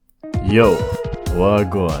Yo,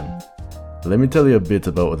 wagwan. Let me tell you a bit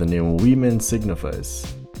about what the name Women signifies.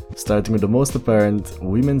 Starting with the most apparent,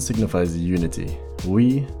 women signifies unity.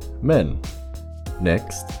 We, men.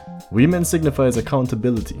 Next, women signifies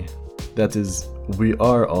accountability. That is, we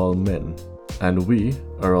are all men, and we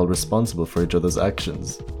are all responsible for each other's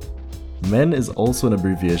actions. Men is also an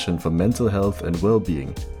abbreviation for mental health and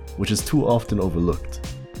well-being, which is too often overlooked.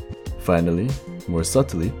 Finally, more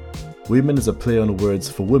subtly, women is a play on words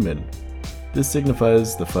for women. This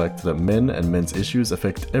signifies the fact that men and men's issues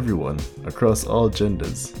affect everyone across all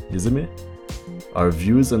genders, you see me? Our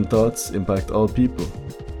views and thoughts impact all people,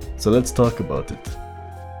 so let's talk about it.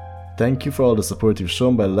 Thank you for all the support you've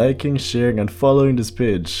shown by liking, sharing and following this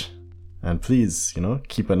page. And please,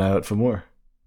 keep an eye out for more.